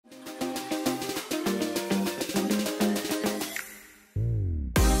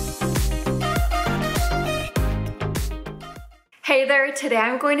Hey there, today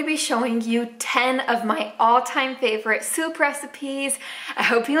I'm going to be showing you 10 of my all-time favorite soup recipes. I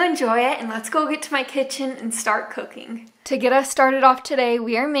hope you enjoy it, and let's go get to my kitchen and start cooking. To get us started off today,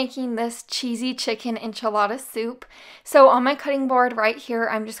 we are making this cheesy chicken enchilada soup. So on my cutting board right here,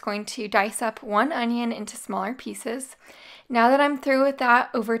 I'm just going to dice up one onion into smaller pieces. Now that I'm through with that,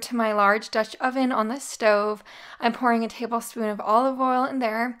 over to my large Dutch oven on the stove, I'm pouring a tablespoon of olive oil in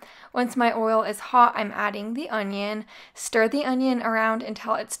there. Once my oil is hot, I'm adding the onion. Stir the onion around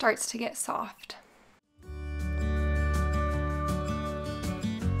until it starts to get soft.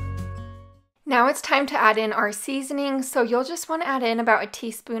 Now it's time to add in our seasoning, so you'll just want to add in about a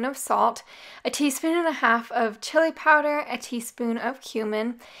teaspoon of salt, a teaspoon and a half of chili powder, a teaspoon of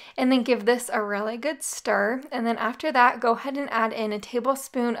cumin, and then give this a really good stir. And then after that, go ahead and add in a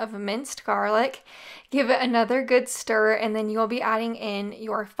tablespoon of minced garlic, give it another good stir, and then you'll be adding in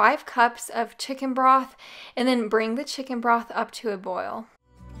your 5 cups of chicken broth, and then bring the chicken broth up to a boil.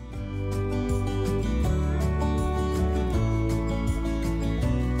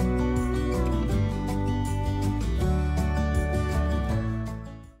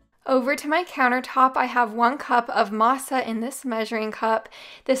 Over to my countertop, I have 1 cup of masa in this measuring cup.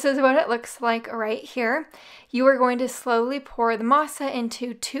 This is what it looks like right here. You are going to slowly pour the masa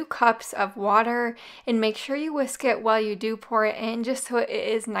into 2 cups of water, and make sure you whisk it while you do pour it in, just so it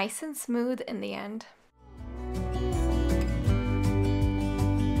is nice and smooth in the end.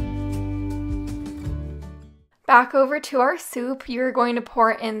 Back over to our soup, you're going to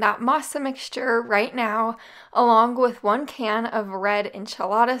pour in that masa mixture right now, along with 1 can of red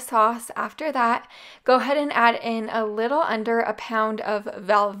enchilada sauce. After that, go ahead and add in a little under a pound of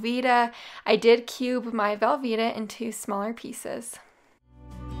Velveeta. I did cube my Velveeta into smaller pieces.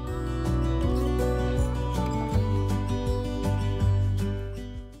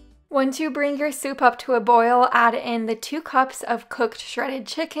 Once you bring your soup up to a boil, add in the 2 cups of cooked shredded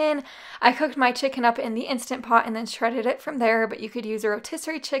chicken. I cooked my chicken up in the Instant Pot and then shredded it from there, but you could use a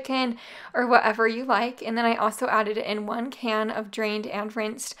rotisserie chicken or whatever you like. And then I also added in 1 can of drained and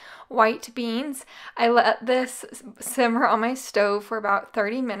rinsed white beans. I let this simmer on my stove for about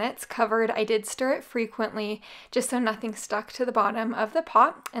 30 minutes covered. I did stir it frequently just so nothing stuck to the bottom of the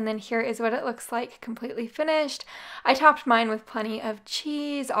pot. And then here is what it looks like completely finished. I topped mine with plenty of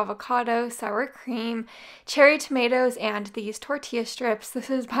cheese, avocado, sour cream, cherry tomatoes, and these tortilla strips. This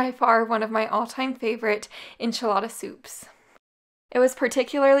is by far one of my all-time favorite enchilada soups. It was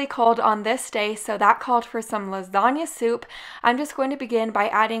particularly cold on this day, so that called for some lasagna soup. I'm just going to begin by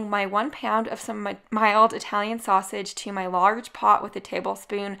adding my 1 pound of some mild Italian sausage to my large pot with a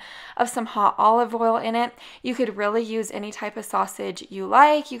tablespoon of some hot olive oil in it. You could really use any type of sausage you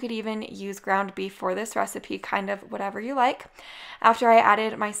like. You could even use ground beef for this recipe, kind of whatever you like. After I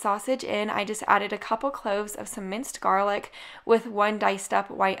added my sausage in, I just added a couple cloves of some minced garlic with 1 diced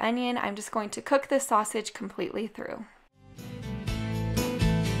up white onion. I'm just going to cook this sausage completely through.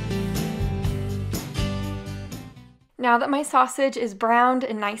 Now that my sausage is browned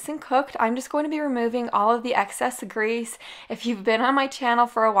and nice and cooked, I'm just going to be removing all of the excess grease. If you've been on my channel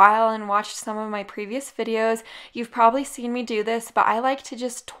for a while and watched some of my previous videos, you've probably seen me do this, but I like to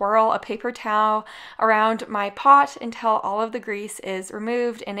just twirl a paper towel around my pot until all of the grease is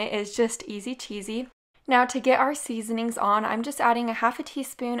removed, and it is just easy cheesy. Now to get our seasonings on, I'm just adding a half a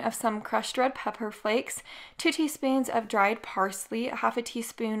teaspoon of some crushed red pepper flakes, 2 teaspoons of dried parsley, a half a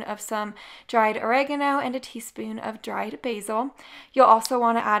teaspoon of some dried oregano, and a teaspoon of dried basil. You'll also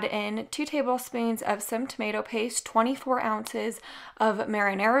want to add in 2 tablespoons of some tomato paste, 24 ounces of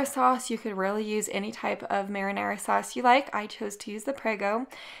marinara sauce. You could really use any type of marinara sauce you like. I chose to use the Prego.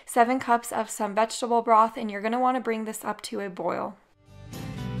 7 cups of some vegetable broth, and you're going to want to bring this up to a boil.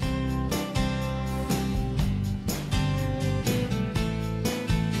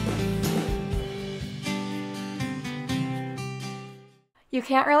 You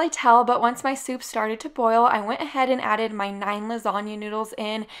can't really tell, but once my soup started to boil, I went ahead and added my 9 lasagna noodles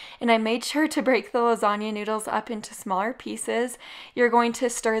in, and I made sure to break the lasagna noodles up into smaller pieces. You're going to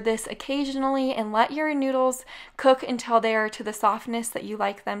stir this occasionally and let your noodles cook until they are to the softness that you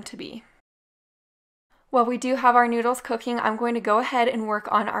like them to be. While we do have our noodles cooking, I'm going to go ahead and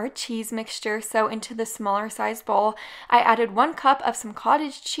work on our cheese mixture. So into the smaller size bowl, I added 1 cup of some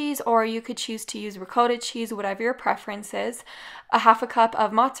cottage cheese, or you could choose to use ricotta cheese, whatever your preference is, a half a cup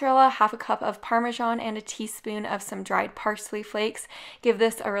of mozzarella, half a cup of Parmesan, and a teaspoon of some dried parsley flakes. Give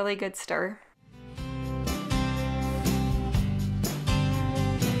this a really good stir.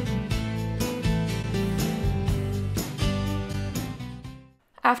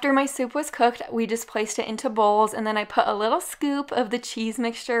 After my soup was cooked, we just placed it into bowls, and then I put a little scoop of the cheese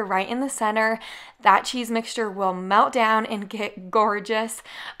mixture right in the center. That cheese mixture will melt down and get gorgeous.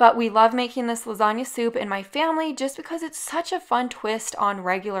 But we love making this lasagna soup in my family just because it's such a fun twist on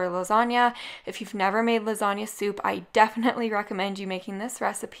regular lasagna. If you've never made lasagna soup, I definitely recommend you making this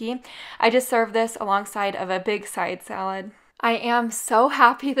recipe. I just serve this alongside of a big side salad. I am so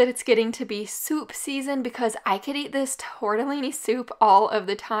happy that it's getting to be soup season because I could eat this tortellini soup all of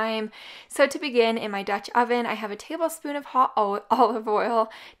the time. So to begin, in my Dutch oven, I have a tablespoon of hot olive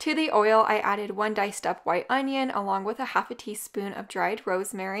oil. To the oil, I added 1 diced up white onion along with a half a teaspoon of dried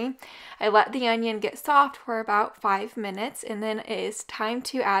rosemary. I let the onion get soft for about 5 minutes, and then it is time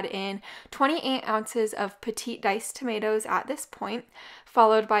to add in 28 ounces of petite diced tomatoes at this point,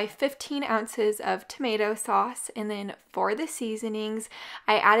 followed by 15 ounces of tomato sauce. And then for the seasonings,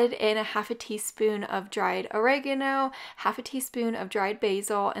 I added in a half a teaspoon of dried oregano, half a teaspoon of dried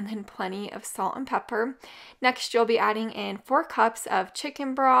basil, and then plenty of salt and pepper. Next, you'll be adding in 4 cups of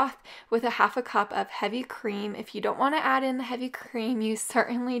chicken broth with a half a cup of heavy cream. If you don't want to add in the heavy cream, you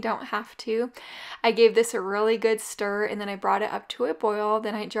certainly don't have to. I gave this a really good stir, and then I brought it up to a boil.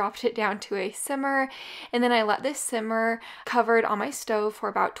 Then I dropped it down to a simmer, and then I let this simmer covered on my stove for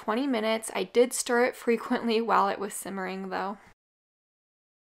about 20 minutes. I did stir it frequently while it was simmering though.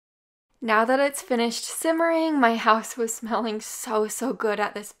 Now that it's finished simmering, my house was smelling so good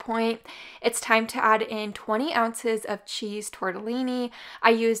at this point. It's time to add in 20 ounces of cheese tortellini. I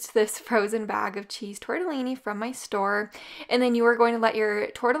used this frozen bag of cheese tortellini from my store. And then you are going to let your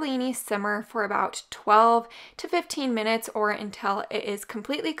tortellini simmer for about 12 to 15 minutes or until it is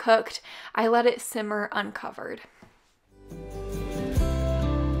completely cooked. I let it simmer uncovered.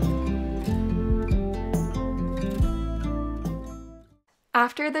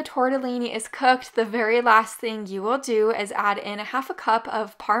 After the tortellini is cooked, the very last thing you will do is add in a half a cup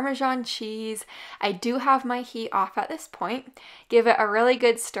of Parmesan cheese. I do have my heat off at this point. Give it a really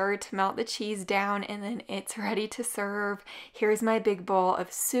good stir to melt the cheese down, and then it's ready to serve. Here's my big bowl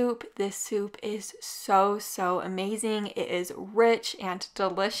of soup. This soup is so amazing. It is rich and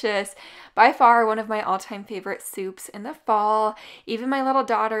delicious. By far one of my all-time favorite soups in the fall. Even my little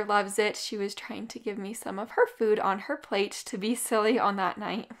daughter loves it. She was trying to give me some of her food on her plate to be silly on that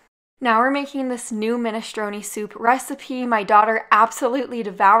night. Now we're making this new minestrone soup recipe. My daughter absolutely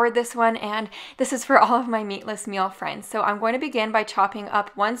devoured this one, and this is for all of my meatless meal friends. So I'm going to begin by chopping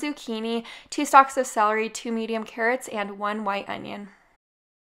up 1 zucchini, 2 stalks of celery, 2 medium carrots, and 1 white onion.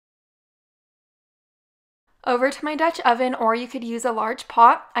 Over to my Dutch oven, or you could use a large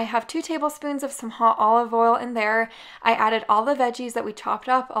pot. I have 2 tablespoons of some hot olive oil in there. I added all the veggies that we chopped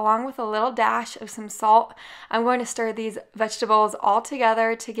up along with a little dash of some salt. I'm going to stir these vegetables all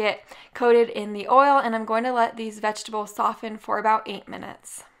together to get coated in the oil, and I'm going to let these vegetables soften for about 8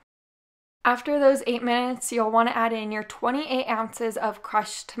 minutes. After those 8 minutes, you'll want to add in your 28 ounces of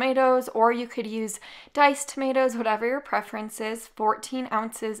crushed tomatoes, or you could use diced tomatoes, whatever your preference is, 14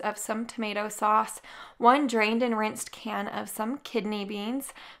 ounces of some tomato sauce, 1 drained and rinsed can of some kidney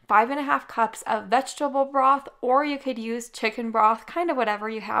beans, 5½ cups of vegetable broth, or you could use chicken broth, kind of whatever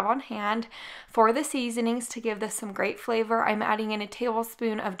you have on hand. For the seasonings, to give this some great flavor, I'm adding in a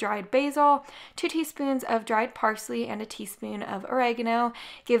tablespoon of dried basil, 2 teaspoons of dried parsley, and a teaspoon of oregano.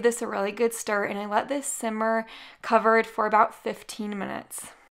 Give this a really good stir, and I let this simmer covered for about 15 minutes.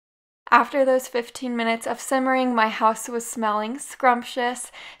 After those 15 minutes of simmering, my house was smelling scrumptious,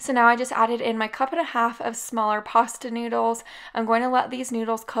 so now I just added in my 1.5 cups of smaller pasta noodles. I'm going to let these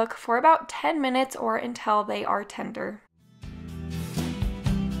noodles cook for about 10 minutes or until they are tender.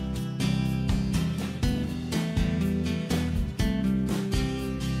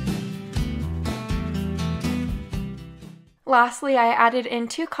 Lastly, I added in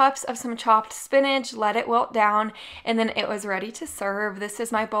 2 cups of some chopped spinach, let it wilt down, and then it was ready to serve. This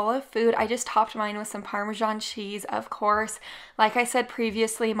is my bowl of food. I just topped mine with some Parmesan cheese, of course. Like I said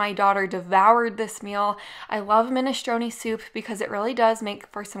previously, my daughter devoured this meal. I love minestrone soup because it really does make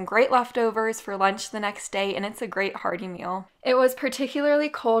for some great leftovers for lunch the next day, and it's a great hearty meal. It was particularly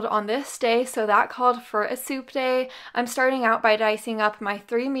cold on this day, so that called for a soup day. I'm starting out by dicing up my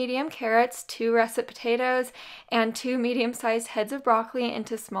 3 medium carrots, 2 russet potatoes, and 2 medium-sized heads of broccoli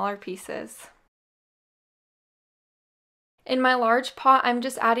into smaller pieces. In my large pot, I'm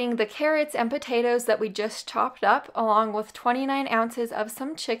just adding the carrots and potatoes that we just chopped up, along with 29 ounces of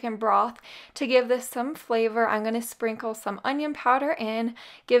some chicken broth. To give this some flavor, I'm going to sprinkle some onion powder in,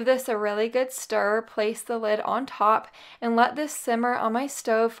 give this a really good stir, place the lid on top, and let this simmer on my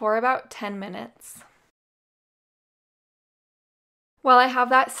stove for about 10 minutes. While I have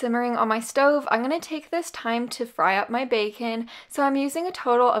that simmering on my stove, I'm going to take this time to fry up my bacon. So I'm using a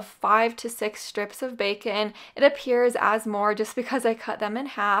total of 5 to 6 strips of bacon. It appears as more just because I cut them in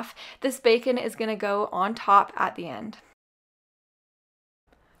half. This bacon is going to go on top at the end.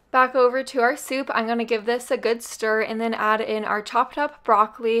 Back over to our soup, I'm going to give this a good stir and then add in our chopped up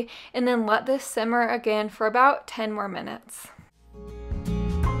broccoli and then let this simmer again for about 10 more minutes.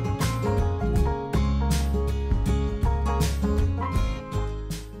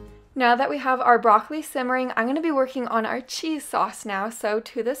 Now that we have our broccoli simmering, I'm going to be working on our cheese sauce now. So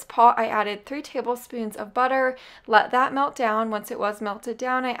to this pot, I added 3 tablespoons of butter, let that melt down. Once it was melted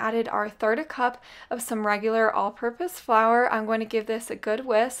down, I added our 1/3 cup of some regular all-purpose flour. I'm going to give this a good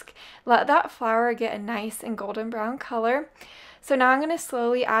whisk, let that flour get a nice and golden brown color. So now I'm going to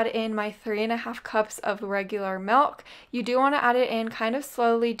slowly add in my 3.5 cups of regular milk. You do want to add it in kind of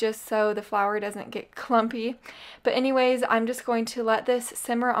slowly just so the flour doesn't get clumpy. But anyways, I'm just going to let this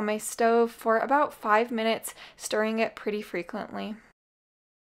simmer on my stove for about 5 minutes, stirring it pretty frequently.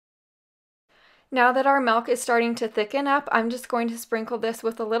 Now that our milk is starting to thicken up, I'm just going to sprinkle this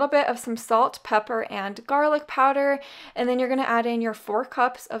with a little bit of some salt, pepper, and garlic powder. And then you're going to add in your 4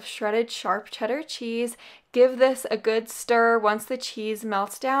 cups of shredded sharp cheddar cheese. Give this a good stir. Once the cheese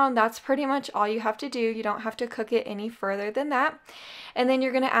melts down, that's pretty much all you have to do. You don't have to cook it any further than that. And then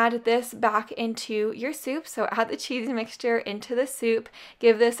you're going to add this back into your soup. So add the cheese mixture into the soup.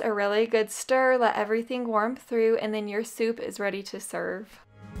 Give this a really good stir. Let everything warm through, and then your soup is ready to serve.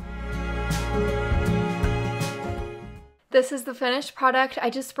 This is the finished product. I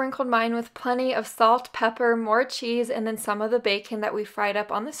just sprinkled mine with plenty of salt, pepper, more cheese, and then some of the bacon that we fried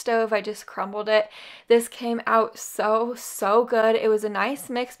up on the stove. I just crumbled it. This came out so good. It was a nice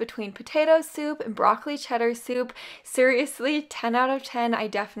mix between potato soup and broccoli cheddar soup. Seriously, 10 out of 10. I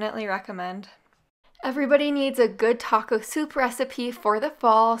definitely recommend. Everybody needs a good taco soup recipe for the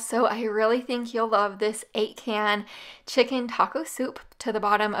fall, so I really think you'll love this 8-can chicken taco soup. To the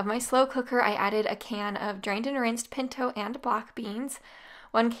bottom of my slow cooker, I added a can of drained and rinsed pinto and black beans,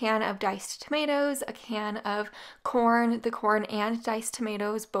 1 can of diced tomatoes, a can of corn. The corn and diced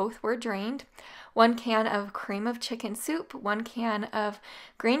tomatoes both were drained, 1 can of cream of chicken soup, 1 can of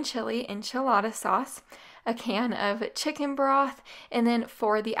green chili enchilada sauce, a can of chicken broth, and then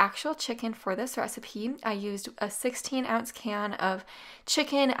for the actual chicken for this recipe, I used a 16-ounce can of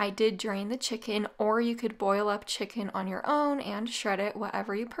chicken. I did drain the chicken, or you could boil up chicken on your own and shred it,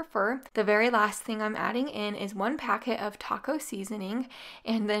 whatever you prefer. The very last thing I'm adding in is 1 packet of taco seasoning,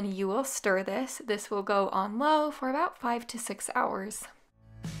 and then you will stir this. This will go on low for about 5 to 6 hours.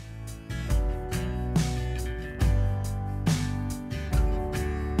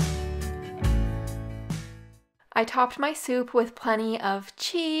 I topped my soup with plenty of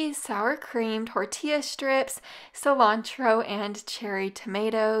cheese, sour cream, tortilla strips, cilantro, and cherry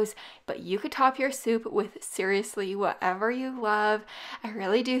tomatoes, but you could top your soup with seriously whatever you love. I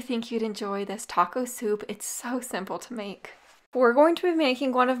really do think you'd enjoy this taco soup. It's so simple to make. We're going to be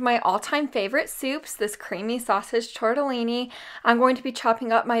making one of my all-time favorite soups, this creamy sausage tortellini. I'm going to be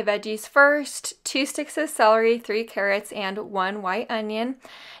chopping up my veggies first, 2 sticks of celery, 3 carrots, and 1 white onion.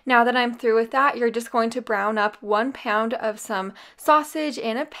 Now that I'm through with that, you're just going to brown up 1 pound of some sausage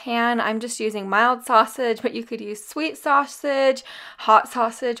in a pan. I'm just using mild sausage, but you could use sweet sausage, hot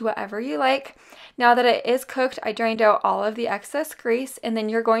sausage, whatever you like. Now that it is cooked, I drained out all of the excess grease, and then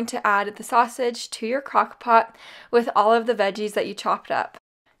you're going to add the sausage to your crock pot with all of the veggies that you chopped up.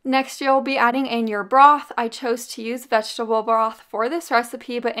 Next, you'll be adding in your broth. I chose to use vegetable broth for this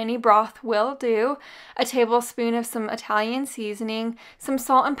recipe, but any broth will do. A tablespoon of some Italian seasoning, some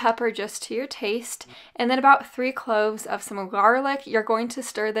salt and pepper just to your taste, and then about 3 cloves of some garlic. You're going to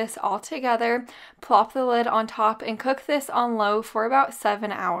stir this all together, plop the lid on top, and cook this on low for about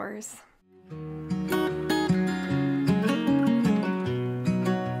 7 hours.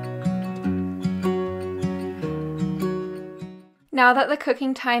 Now that the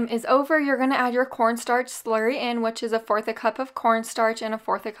cooking time is over, you're going to add your cornstarch slurry in, which is 1/4 cup of cornstarch and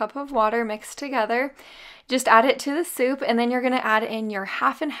 1/4 cup of water mixed together. Just add it to the soup, and then you're going to add in your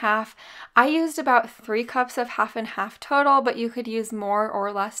half and half. I used about 3 cups of half and half total, but you could use more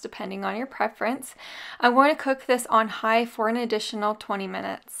or less depending on your preference. I'm going to cook this on high for an additional 20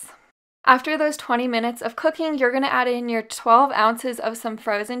 minutes. After those 20 minutes of cooking, you're going to add in your 12 ounces of some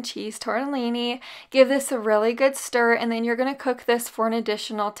frozen cheese tortellini. Give this a really good stir, and then you're going to cook this for an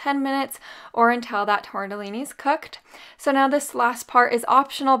additional 10 minutes or until that tortellini is cooked. So now this last part is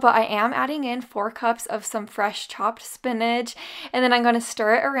optional, but I am adding in 4 cups of some fresh chopped spinach, and then I'm going to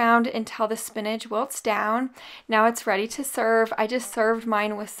stir it around until the spinach wilts down. Now it's ready to serve. I just served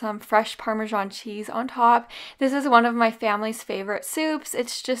mine with some fresh Parmesan cheese on top. This is one of my family's favorite soups.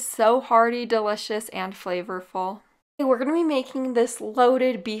 It's just so hearty, delicious, and flavorful. We're going to be making this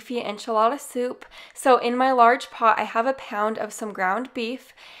loaded beefy enchilada soup. So in my large pot, I have a pound of some ground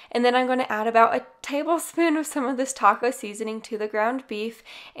beef, and then I'm going to add about a tablespoon of some of this taco seasoning to the ground beef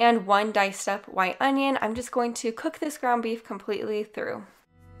and 1 diced up white onion. I'm just going to cook this ground beef completely through.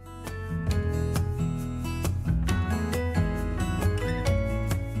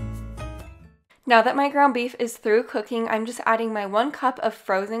 Now that my ground beef is through cooking, I'm just adding my 1 cup of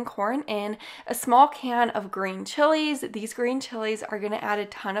frozen corn in, a small can of green chilies. These green chilies are going to add a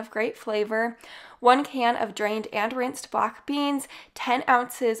ton of great flavor. 1 can of drained and rinsed black beans, 10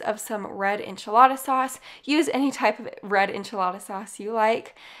 ounces of some red enchilada sauce. Use any type of red enchilada sauce you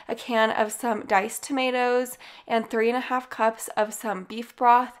like. A can of some diced tomatoes, and 3.5 cups of some beef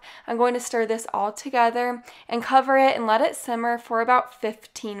broth. I'm going to stir this all together and cover it and let it simmer for about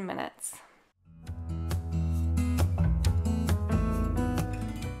 15 minutes.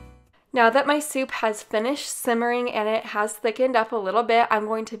 Now that my soup has finished simmering and it has thickened up a little bit, I'm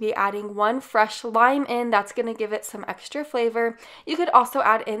going to be adding 1 fresh lime in. That's going to give it some extra flavor. You could also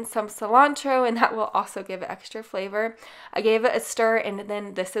add in some cilantro, and that will also give it extra flavor. I gave it a stir, and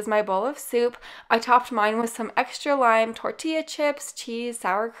then this is my bowl of soup. I topped mine with some extra lime, tortilla chips, cheese,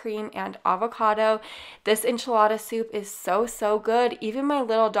 sour cream, and avocado. This enchilada soup is so good. Even my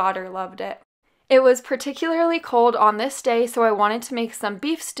little daughter loved it. It was particularly cold on this day, so I wanted to make some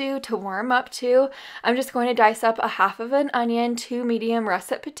beef stew to warm up to. I'm just going to dice up a half of an onion, 2 medium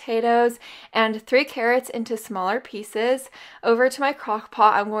russet potatoes, and 3 carrots into smaller pieces. Over to my crock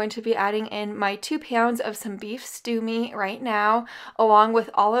pot, I'm going to be adding in my 2 pounds of some beef stew meat right now, along with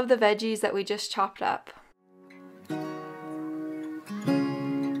all of the veggies that we just chopped up.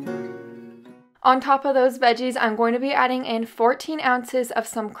 On top of those veggies, I'm going to be adding in 14 ounces of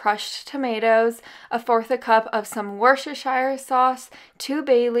some crushed tomatoes, 1/4 cup of some Worcestershire sauce, 2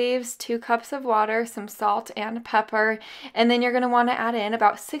 bay leaves, 2 cups of water, some salt and pepper, and then you're going to want to add in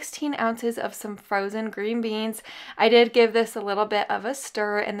about 16 ounces of some frozen green beans. I did give this a little bit of a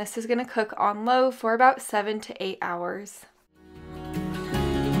stir, and this is going to cook on low for about 7 to 8 hours.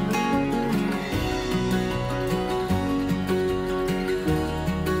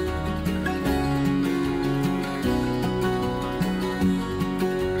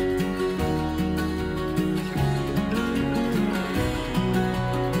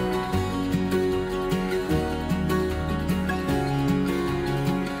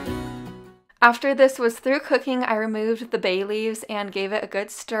 After this was through cooking, I removed the bay leaves and gave it a good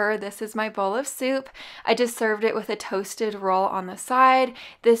stir. This is my bowl of soup. I just served it with a toasted roll on the side.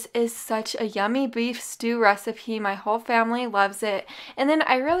 This is such a yummy beef stew recipe. My whole family loves it. And then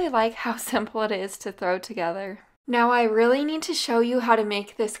I really like how simple it is to throw together. Now I really need to show you how to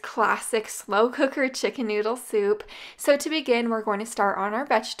make this classic slow cooker chicken noodle soup. So to begin, we're going to start on our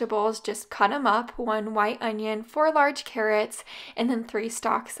vegetables. Just cut them up, 1 white onion, 4 large carrots, and then 3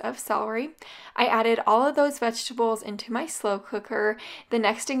 stalks of celery. I added all of those vegetables into my slow cooker. The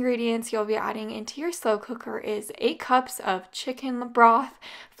next ingredients you'll be adding into your slow cooker is 8 cups of chicken broth.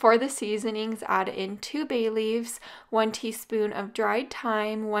 For the seasonings, add in 2 bay leaves, 1 teaspoon of dried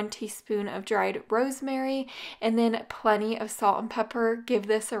thyme, 1 teaspoon of dried rosemary, and then plenty of salt and pepper. Give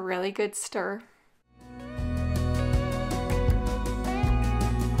this a really good stir.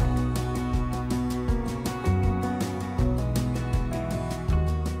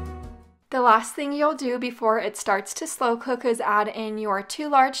 The last thing you'll do before it starts to slow cook is add in your 2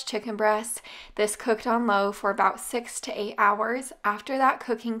 large chicken breasts. This cooked on low for about 6 to 8 hours. After that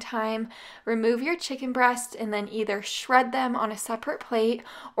cooking time, remove your chicken breasts and then either shred them on a separate plate,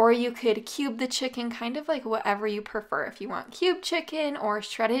 or you could cube the chicken, kind of like whatever you prefer. If you want cube chicken or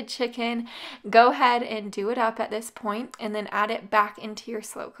shredded chicken, go ahead and do it up at this point and then add it back into your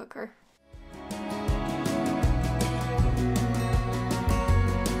slow cooker.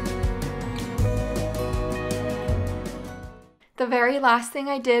 The very last thing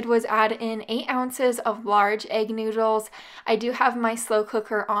I did was add in 8 ounces of large egg noodles. I do have my slow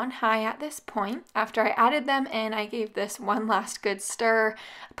cooker on high at this point. After I added them in, I gave this one last good stir,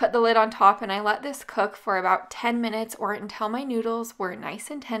 put the lid on top, and I let this cook for about 10 minutes or until my noodles were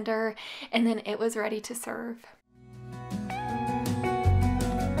nice and tender, and then it was ready to serve.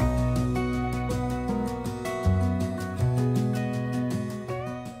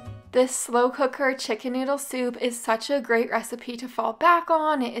 This slow cooker chicken noodle soup is such a great recipe to fall back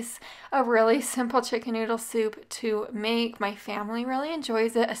on. It is a really simple chicken noodle soup to make. My family really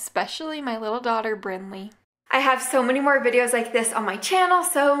enjoys it, especially my little daughter, Brinley. I have so many more videos like this on my channel,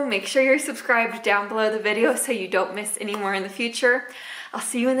 so make sure you're subscribed down below the video so you don't miss any more in the future. I'll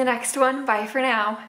see you in the next one. Bye for now.